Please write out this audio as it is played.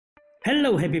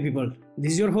Hello happy people,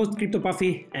 this is your host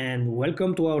CryptoPafi and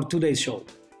welcome to our today's show.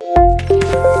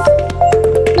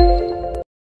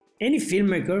 Any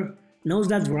filmmaker knows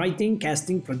that writing,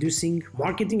 casting, producing,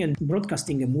 marketing and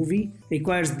broadcasting a movie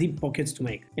requires deep pockets to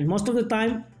make. And most of the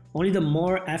time, only the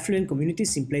more affluent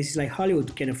communities in places like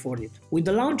Hollywood can afford it. With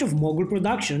the launch of Mogul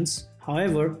Productions,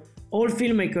 however, all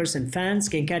filmmakers and fans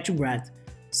can catch a breath,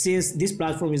 since this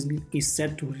platform is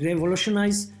set to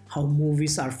revolutionize how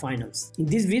movies are financed. In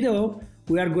this video,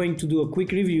 we are going to do a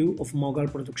quick review of Mogul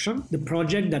Productions, the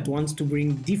project that wants to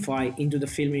bring DeFi into the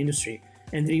film industry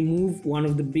and remove one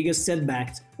of the biggest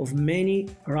setbacks of many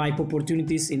ripe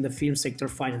opportunities in the film sector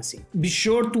financing. Be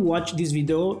sure to watch this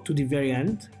video to the very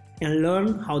end and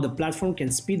learn how the platform can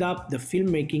speed up the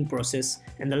filmmaking process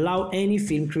and allow any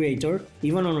film creator,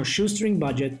 even on a shoestring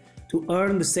budget, to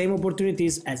earn the same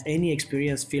opportunities as any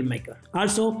experienced filmmaker.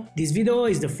 Also, this video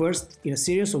is the first in a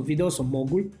series of videos on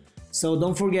Mogul, so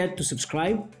don't forget to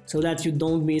subscribe so that you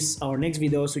don't miss our next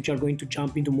videos, which are going to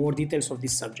jump into more details of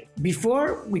this subject.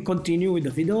 Before we continue with the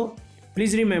video,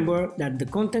 please remember that the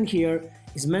content here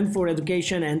is meant for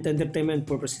education and entertainment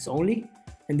purposes only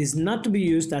and is not to be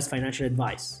used as financial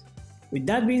advice. With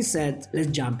that being said,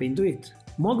 let's jump into it.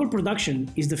 Mogul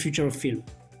Production is the future of film.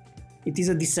 It is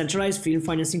a decentralized film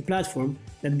financing platform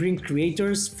that brings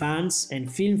creators, fans,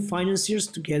 and film financiers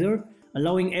together,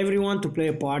 allowing everyone to play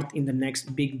a part in the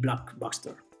next big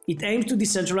blockbuster. It aims to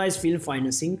decentralize film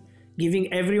financing,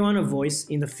 giving everyone a voice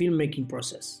in the filmmaking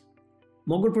process.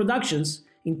 Mogul Productions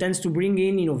intends to bring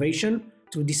in innovation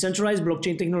through decentralized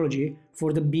blockchain technology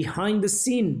for the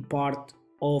behind-the-scene part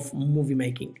of movie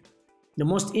making. The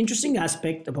most interesting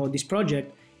aspect about this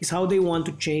project is how they want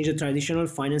to change the traditional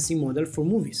financing model for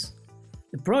movies.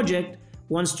 The project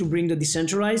wants to bring the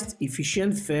decentralized,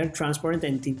 efficient, fair, transparent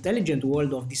and intelligent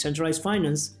world of decentralized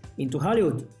finance into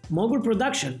Hollywood. Mogul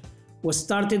Production was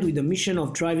started with the mission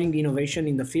of driving innovation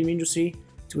in the film industry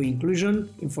through inclusion,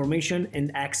 information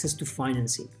and access to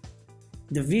financing.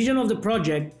 The vision of the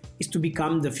project is to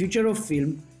become the future of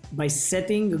film by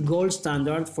setting a gold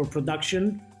standard for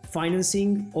production,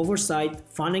 financing, oversight,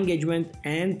 fan engagement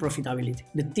and profitability.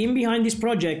 The team behind this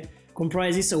project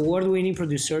comprises award-winning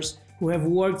producers who have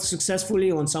worked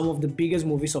successfully on some of the biggest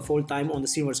movies of all time on the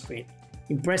silver screen.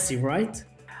 Impressive, right?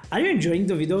 Are you enjoying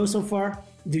the video so far?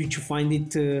 Did you find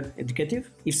it educative?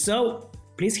 If so,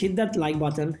 please hit that like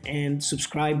button and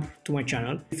subscribe to my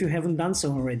channel if you haven't done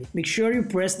so already. Make sure you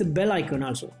press the bell icon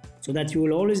also, so that you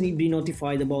will always be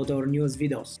notified about our newest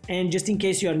videos. And just in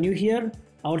case you are new here,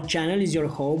 our channel is your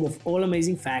home of all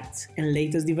amazing facts and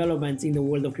latest developments in the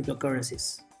world of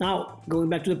cryptocurrencies. Now, going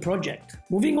back to the project.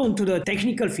 Moving on to the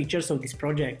technical features of this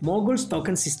project, Mogul's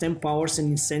token system powers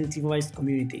an incentivized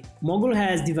community. Mogul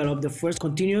has developed the first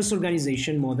continuous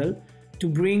organization model to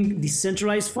bring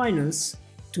decentralized finance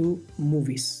to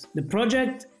movies. The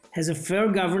project has a fair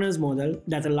governance model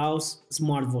that allows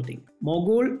smart voting.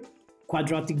 Mogul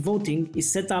quadratic voting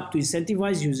is set up to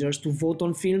incentivize users to vote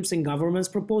on films and government's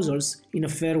proposals in a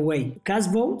fair way. To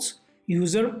cast votes,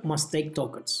 user must take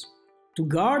tokens. To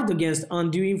guard against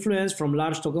undue influence from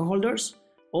large token holders,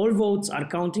 all votes are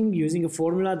counting using a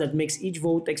formula that makes each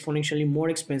vote exponentially more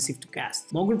expensive to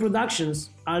cast. Mogul Productions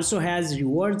also has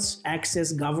rewards,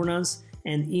 access, governance,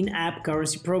 and in-app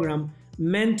currency program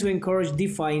meant to encourage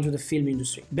DeFi into the film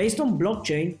industry. Based on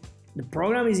blockchain, the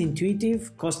program is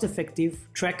intuitive, cost-effective,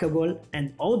 trackable,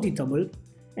 and auditable,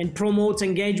 and promotes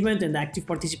engagement and active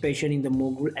participation in the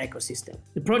Mogul ecosystem.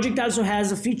 The project also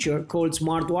has a feature called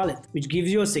Smart Wallet, which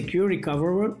gives you a secure,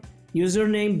 recoverable,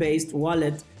 username-based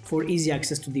wallet for easy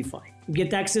access to DeFi. You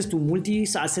get access to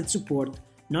multi-asset support,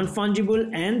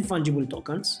 non-fungible and fungible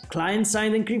tokens,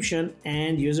 client-side encryption,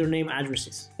 and username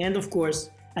addresses. And of course,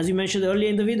 as we mentioned earlier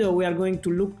in the video, we are going to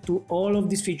look to all of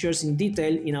these features in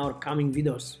detail in our coming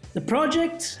videos. The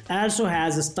project also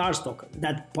has a STARS token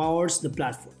that powers the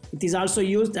platform. It is also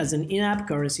used as an in-app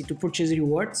currency to purchase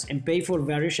rewards and pay for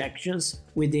various actions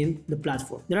within the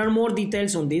platform. There are more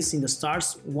details on this in the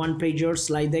STARS one-pager,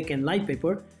 slide deck and light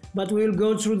paper, but we will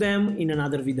go through them in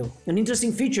another video. An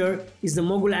interesting feature is the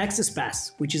Mogul Access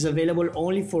Pass, which is available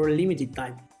only for a limited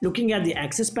time. Looking at the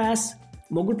Access Pass,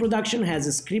 Mogul Production has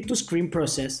a script-to-screen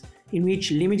process in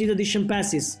which limited edition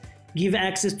passes give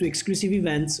access to exclusive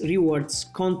events, rewards,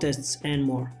 contests, and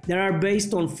more. They are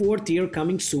based on 4 tiers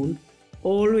coming soon,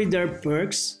 all with their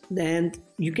perks, and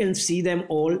you can see them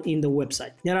all in the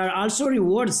website. There are also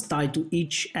rewards tied to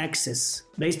each access,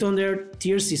 based on their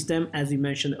tier system as we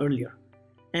mentioned earlier,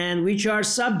 and which are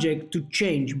subject to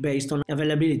change based on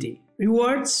availability.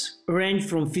 Rewards range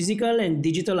from physical and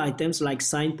digital items like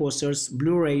signed posters,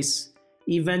 Blu-rays,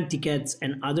 event tickets,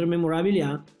 and other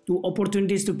memorabilia, to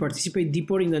opportunities to participate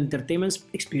deeper in the entertainment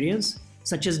experience,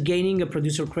 such as gaining a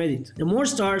producer credit. The more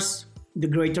stars, the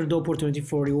greater the opportunity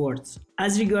for rewards.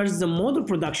 As regards the Mogul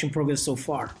production progress so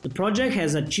far, the project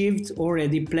has achieved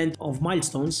already plenty of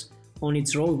milestones on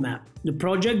its roadmap. The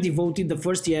project devoted the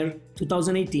first year,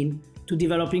 2018, to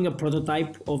developing a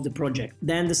prototype of the project.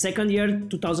 Then the second year,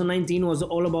 2019, was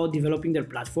all about developing their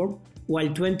platform, while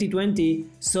 2020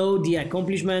 saw the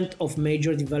accomplishment of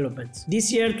major developments.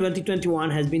 This year, 2021,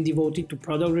 has been devoted to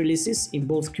product releases in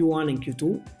both Q1 and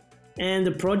Q2, and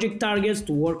the project targets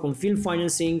to work on film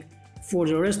financing for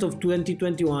the rest of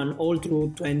 2021 all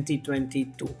through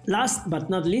 2022. Last but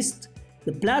not least,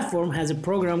 the platform has a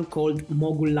program called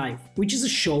Mogul Live, which is a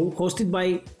show hosted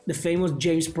by the famous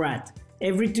James Pratt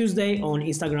every Tuesday on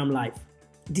Instagram Live.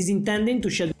 It is intended to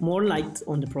shed more light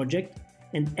on the project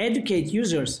and educate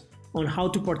users on how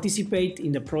to participate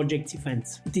in the project's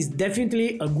events. It is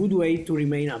definitely a good way to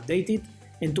remain updated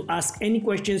and to ask any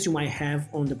questions you might have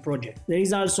on the project. There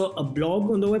is also a blog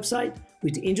on the website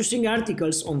with interesting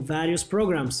articles on various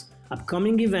programs,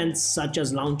 upcoming events such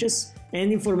as launches,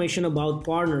 and information about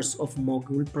partners of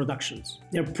Mogul Productions.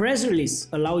 Their press release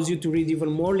allows you to read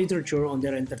even more literature on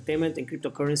their entertainment and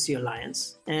cryptocurrency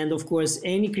alliance. And of course,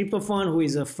 any crypto fan who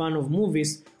is a fan of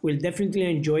movies will definitely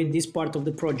enjoy this part of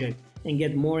the project and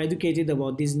get more educated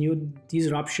about this new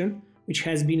disruption, which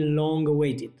has been long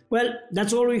awaited. Well,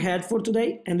 that's all we had for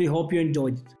today, and we hope you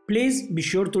enjoyed it. Please be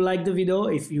sure to like the video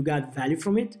if you got value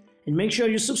from it, and make sure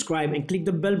you subscribe and click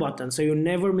the bell button so you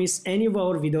never miss any of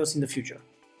our videos in the future.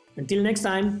 Until next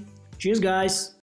time, cheers guys!